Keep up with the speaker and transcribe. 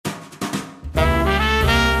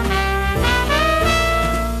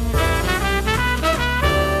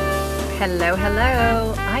Hello,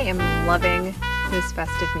 hello. I am loving this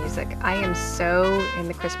festive music. I am so in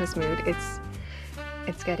the Christmas mood.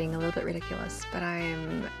 It's getting a little bit ridiculous, but I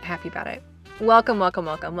am happy about it. Welcome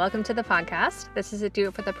to the podcast. This is a Do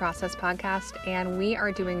It for the Process podcast, and we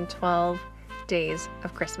are doing 12 days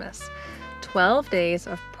of Christmas. 12 days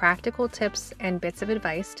of practical tips and bits of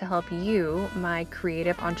advice to help you, my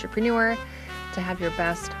creative entrepreneur, to have your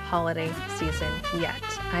best holiday season yet.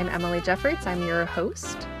 I'm Emily Jeffords. I'm your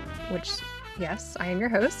host, yes, I am your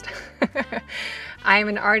host. I am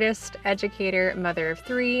an artist, educator, mother of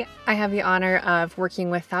three. I have the honor of working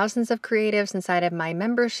with thousands of creatives inside of my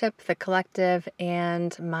membership, The Collective,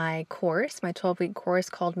 and my course, my 12-week course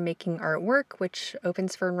called Making Art Work, which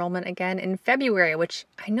opens for enrollment again in February, which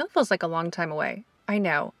I know feels like a long time away. I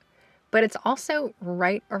know. But it's also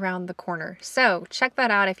right around the corner. So check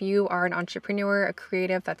that out if you are an entrepreneur, a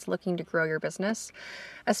creative that's looking to grow your business,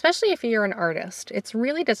 especially if you're an artist. It's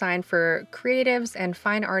really designed for creatives and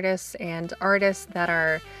fine artists and artists that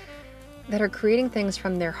are creating things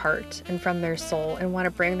from their heart and from their soul and want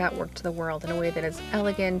to bring that work to the world in a way that is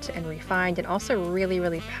elegant and refined and also really,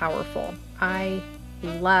 really powerful. I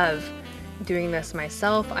love doing this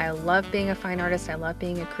myself. I love being a fine artist. I love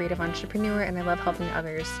being a creative entrepreneur, and I love helping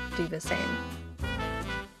others do the same.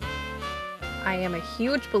 I am a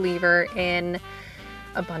huge believer in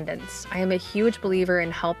abundance. I am a huge believer in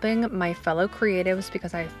helping my fellow creatives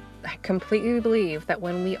because I completely believe that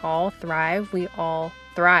when we all thrive,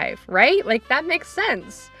 right? Like that makes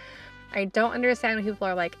sense. I don't understand when people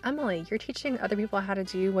are like, Emily, you're teaching other people how to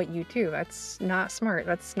do what you do. That's not smart.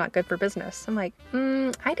 That's not good for business. I'm like,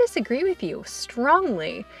 I disagree with you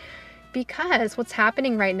strongly, because what's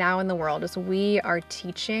happening right now in the world is we are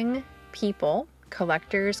teaching people,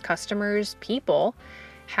 collectors, customers, people,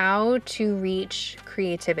 how to reach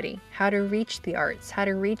creativity, how to reach the arts, how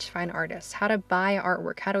to reach fine artists, how to buy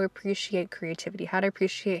artwork, how to appreciate creativity, how to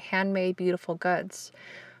appreciate handmade, beautiful goods.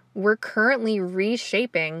 We're currently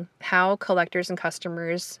reshaping how collectors and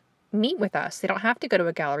customers meet with us. They don't have to go to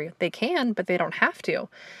a gallery. They can, but they don't have to.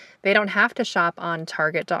 They don't have to shop on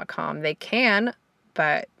Target.com. They can,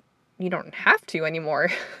 but you don't have to anymore.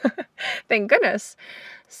 Thank goodness.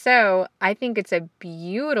 So I think it's a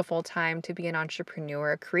beautiful time to be an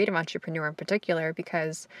entrepreneur, a creative entrepreneur in particular,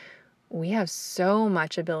 because we have so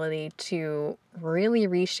much ability to really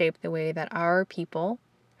reshape the way that our people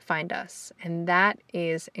find us. And that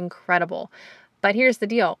is incredible. But here's the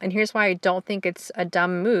deal. And here's why I don't think it's a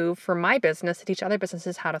dumb move for my business to teach other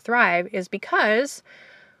businesses how to thrive, is because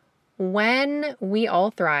when we all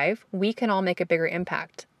thrive, we can all make a bigger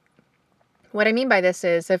impact. What I mean by this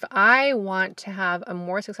is, if I want to have a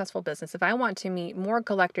more successful business, if I want to meet more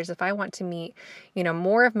collectors, if I want to meet,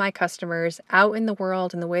 more of my customers out in the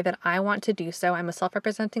world in the way that I want to do so, I'm a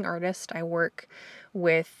self-representing artist. I work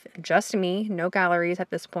with just me, no galleries at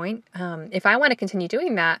this point. If I want to continue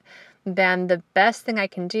doing that, then the best thing I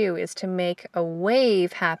can do is to make a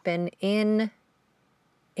wave happen in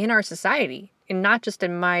our society. And not just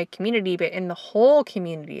in my community, but in the whole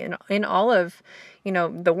community and in all of,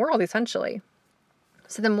 the world, essentially.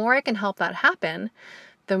 So the more I can help that happen,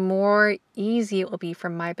 the more easy it will be for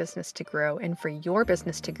my business to grow and for your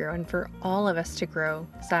business to grow and for all of us to grow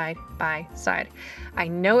side by side. I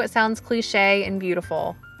know it sounds cliche and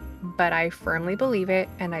beautiful, but I firmly believe it,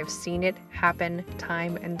 and I've seen it happen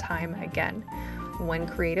time and time again. When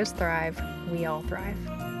creatives thrive, we all thrive.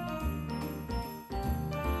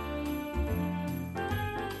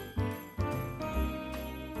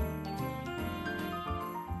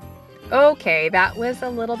 Okay, that was a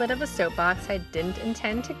little bit of a soapbox I didn't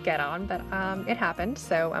intend to get on, but it happened,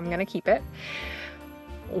 so I'm going to keep it.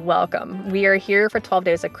 Welcome. We are here for 12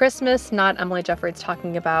 days of Christmas, not Emily Jeffords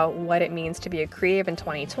talking about what it means to be a creative in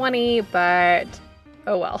 2020, but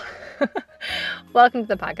oh well. Welcome to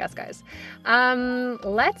the podcast, guys.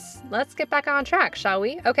 Let's get back on track, shall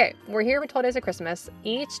we? Okay, we're here for 12 days of Christmas.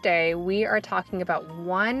 Each day we are talking about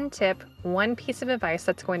one tip, one piece of advice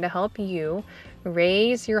that's going to help you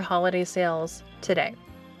raise your holiday sales today.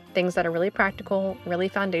 Things that are really practical, really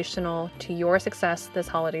foundational to your success this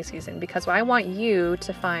holiday season, because I want you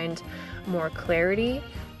to find more clarity,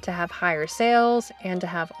 to have higher sales, and to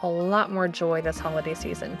have a lot more joy this holiday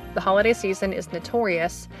season. The holiday season is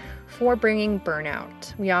notorious for bringing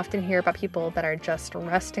burnout. We often hear about people that are just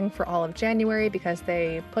resting for all of January because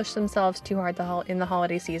they push themselves too hard in the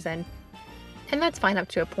holiday season. And that's fine up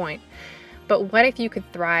to a point. But what if you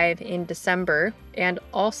could thrive in December and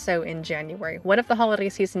also in January? What if the holiday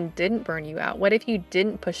season didn't burn you out? What if you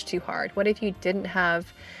didn't push too hard? What if you didn't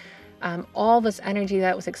have all this energy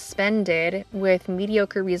that was expended with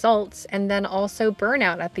mediocre results and then also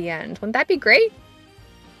burnout at the end? Wouldn't that be great?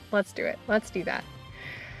 Let's do it. Let's do that.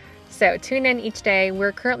 So tune in each day.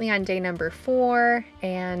 We're currently on day number 4,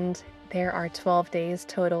 and there are 12 days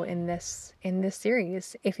total in this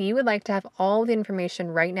series. If you would like to have all the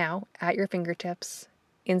information right now at your fingertips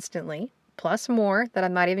instantly, plus more that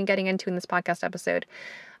I'm not even getting into in this podcast episode,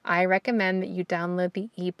 I recommend that you download the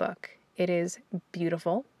ebook. It is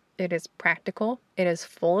beautiful. It is practical. It is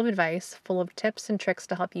full of advice, full of tips and tricks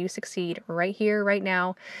to help you succeed right here, right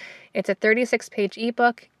now. It's a 36-page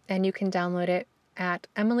ebook, and you can download it at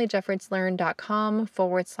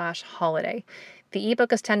emilyjeffordslearn.com/holiday. The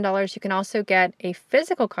ebook is $10. You can also get a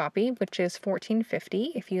physical copy, which is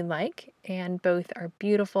 $14.50 if you like, and both are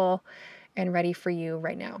beautiful and ready for you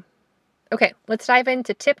right now. Okay, let's dive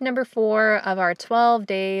into tip number 4 of our 12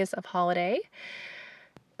 days of holiday.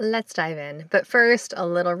 Let's dive in. But first, a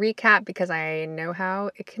little recap, because I know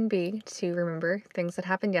how it can be to remember things that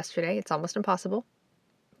happened yesterday. It's almost impossible.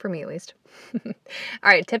 For me, at least. All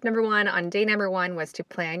right, tip number 1 on day number 1 was to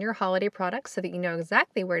plan your holiday products so that you know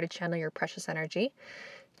exactly where to channel your precious energy.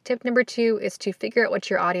 Tip number 2 is to figure out what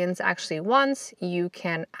your audience actually wants. You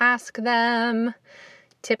can ask them.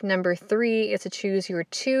 Tip number 3 is to choose your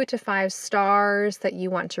 2 to 5 stars that you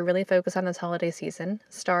want to really focus on this holiday season.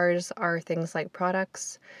 Stars are things like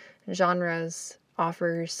products, genres,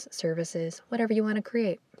 offers, services, whatever you want to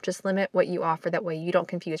create. Just limit what you offer. That way you don't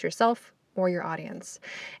confuse yourself or your audience.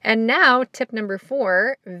 And now, tip number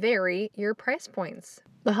 4, vary your price points.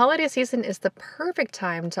 The holiday season is the perfect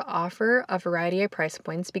time to offer a variety of price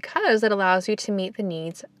points because it allows you to meet the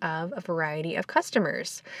needs of a variety of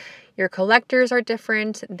customers. Your collectors are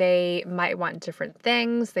different. They might want different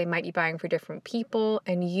things. They might be buying for different people,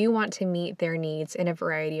 and you want to meet their needs in a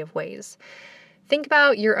variety of ways. Think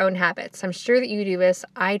about your own habits. I'm sure that you do this.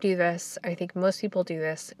 I do this. I think most people do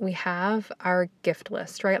this. We have our gift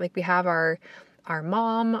list, right? Like we have our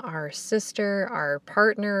mom, our sister, our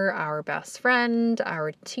partner, our best friend,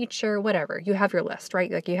 our teacher, whatever. You have your list,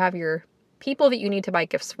 right? Like you have your people that you need to buy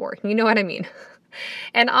gifts for. You know what I mean?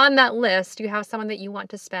 And on that list, you have someone that you want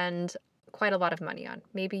to spend quite a lot of money on.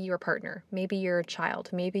 Maybe your partner, maybe your child,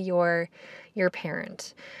 maybe your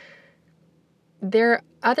parent. There are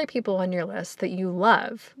other people on your list that you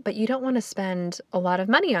love, but you don't want to spend a lot of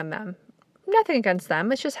money on them. Nothing against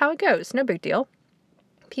them. It's just how it goes. No big deal.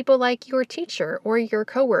 People like your teacher or your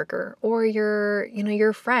coworker or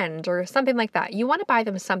your friend or something like that. You want to buy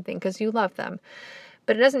them something because you love them,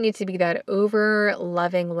 but it doesn't need to be that over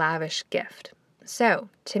loving, lavish gift. So,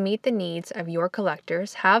 to meet the needs of your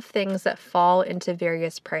collectors, have things that fall into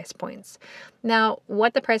various price points. Now,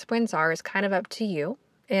 what the price points are is kind of up to you.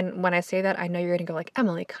 And when I say that, I know you're going to go like,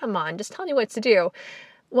 Emily, come on, just tell me what to do.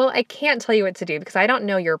 Well, I can't tell you what to do because I don't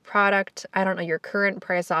know your product, I don't know your current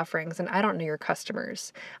price offerings, and I don't know your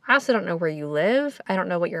customers. I also don't know where you live. I don't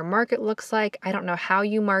know what your market looks like. I don't know how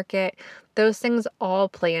you market. Those things all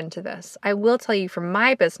play into this. I will tell you from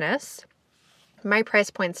my business, my price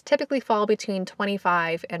points typically fall between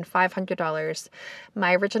 $25 and $500.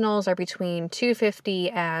 My originals are between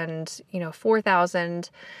 $250 and $4,000.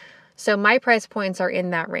 So my price points are in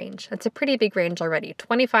that range. That's a pretty big range already.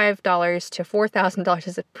 $25 to $4,000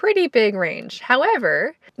 is a pretty big range.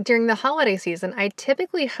 However, during the holiday season, I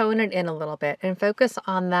typically hone it in a little bit and focus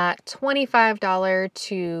on that $25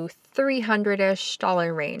 to $300-ish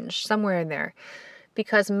range, somewhere in there.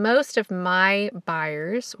 Because most of my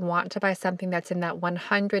buyers want to buy something that's in that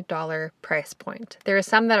 $100 price point. There are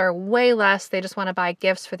some that are way less. They just want to buy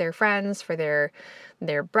gifts for their friends, for their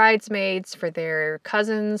bridesmaids, for their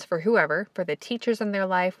cousins, for whoever, for the teachers in their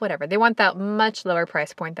life, whatever. They want that much lower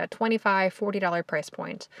price point, that $25, $40 price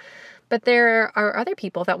point. But there are other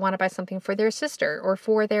people that want to buy something for their sister or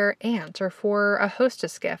for their aunt or for a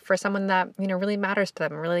hostess gift, for someone that, really matters to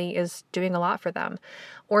them, really is doing a lot for them,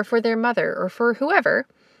 or for their mother or for whoever.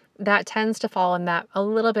 That tends to fall in that a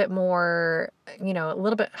little bit more, a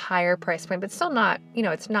little bit higher price point, but still not,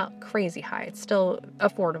 it's not crazy high. It's still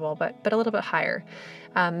affordable, but a little bit higher.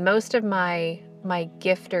 Most of my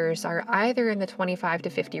gifters are either in the 25 to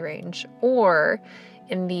 50 range or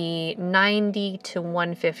in the 90 to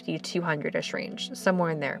 150, 200-ish range,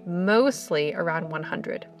 somewhere in there, mostly around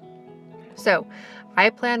 100. So I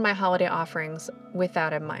plan my holiday offerings with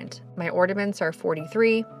that in mind. My ornaments are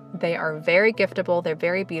 43. They are very giftable. They're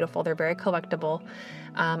very beautiful. They're very collectible.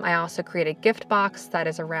 I also create a gift box that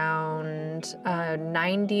is around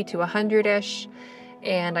 90 to 100-ish.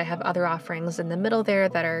 And I have other offerings in the middle there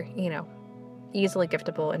that are, easily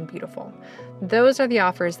giftable and beautiful. Those are the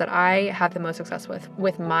offers that I have the most success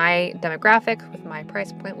with my demographic, with my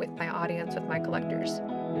price point, with my audience, with my collectors.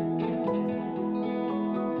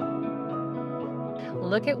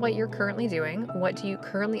 Look at what you're currently doing. What do you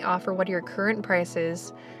currently offer? What are your current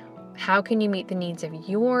prices? How can you meet the needs of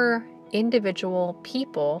your individual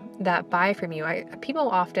people that buy from you? People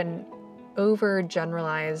often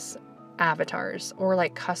overgeneralize avatars or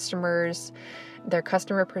like customers, their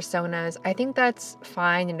customer personas. I think that's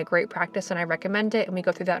fine and a great practice, and I recommend it. And we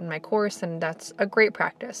go through that in my course, and that's a great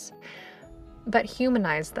practice. But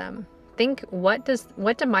humanize them. Think, what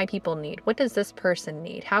do my people need? What does this person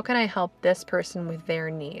need? How can I help this person with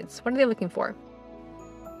their needs? What are they looking for?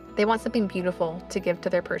 They want something beautiful to give to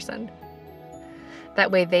their person.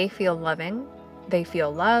 That way they feel loving, they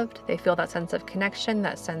feel loved, they feel that sense of connection,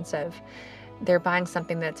 that sense of they're buying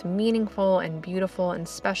something that's meaningful and beautiful and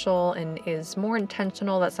special and is more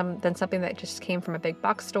intentional than something that just came from a big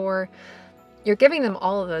box store. You're giving them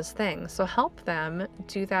all of those things. So help them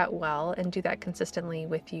do that well and do that consistently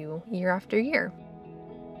with you year after year.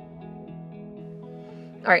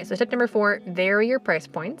 All right, so tip number 4, vary your price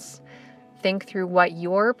points. Think through what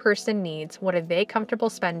your person needs. What are they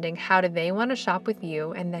comfortable spending? How do they want to shop with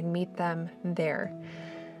you? And then meet them there.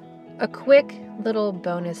 A quick little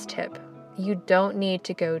bonus tip. You don't need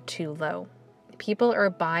to go too low. People are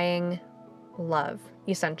buying love,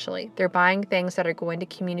 essentially. They're buying things that are going to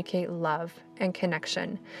communicate love and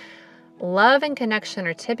connection. Love and connection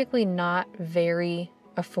are typically not very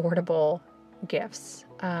affordable gifts.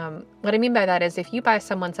 What I mean by that is if you buy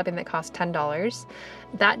someone something that costs $10,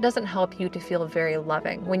 that doesn't help you to feel very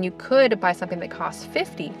loving. When you could buy something that costs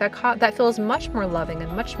 $50, that feels much more loving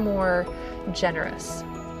and much more generous.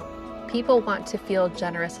 People want to feel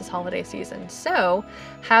generous this holiday season. So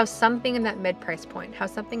have something in that mid price point,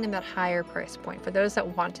 have something in that higher price point for those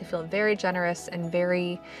that want to feel very generous and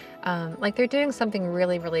very like they're doing something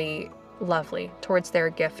really, really lovely towards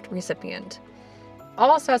their gift recipient.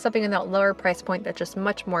 Also have something in that lower price point that's just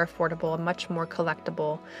much more affordable and much more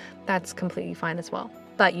collectible. That's completely fine as well.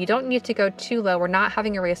 But you don't need to go too low. We're not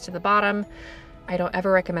having a race to the bottom. I don't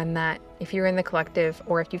ever recommend that. If you're in the collective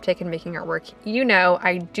or if you've taken Making Art Work, you know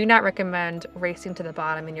I do not recommend racing to the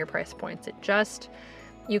bottom in your price points.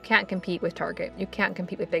 You can't compete with Target. You can't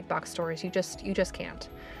compete with big box stores. You just can't.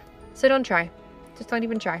 So don't try. Just don't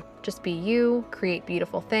even try. Just be you, create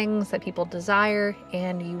beautiful things that people desire,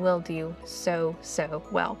 and you will do so, so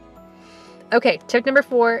well. Okay, tip number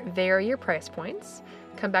 4, vary your price points.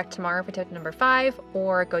 Come back tomorrow for tip number 5,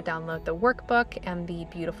 or go download the workbook and the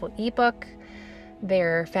beautiful ebook.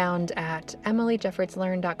 They're found at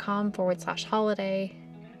emilyjeffordslearn.com/holiday.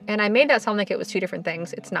 And I made that sound like it was 2 different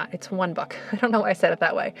things. It's not. It's one book. I don't know why I said it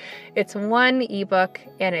that way. It's one ebook,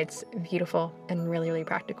 and it's beautiful and really, really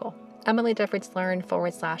practical.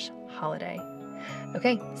 emilyjeffordslearn.com/holiday.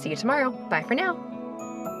 Okay, see you tomorrow. Bye for now.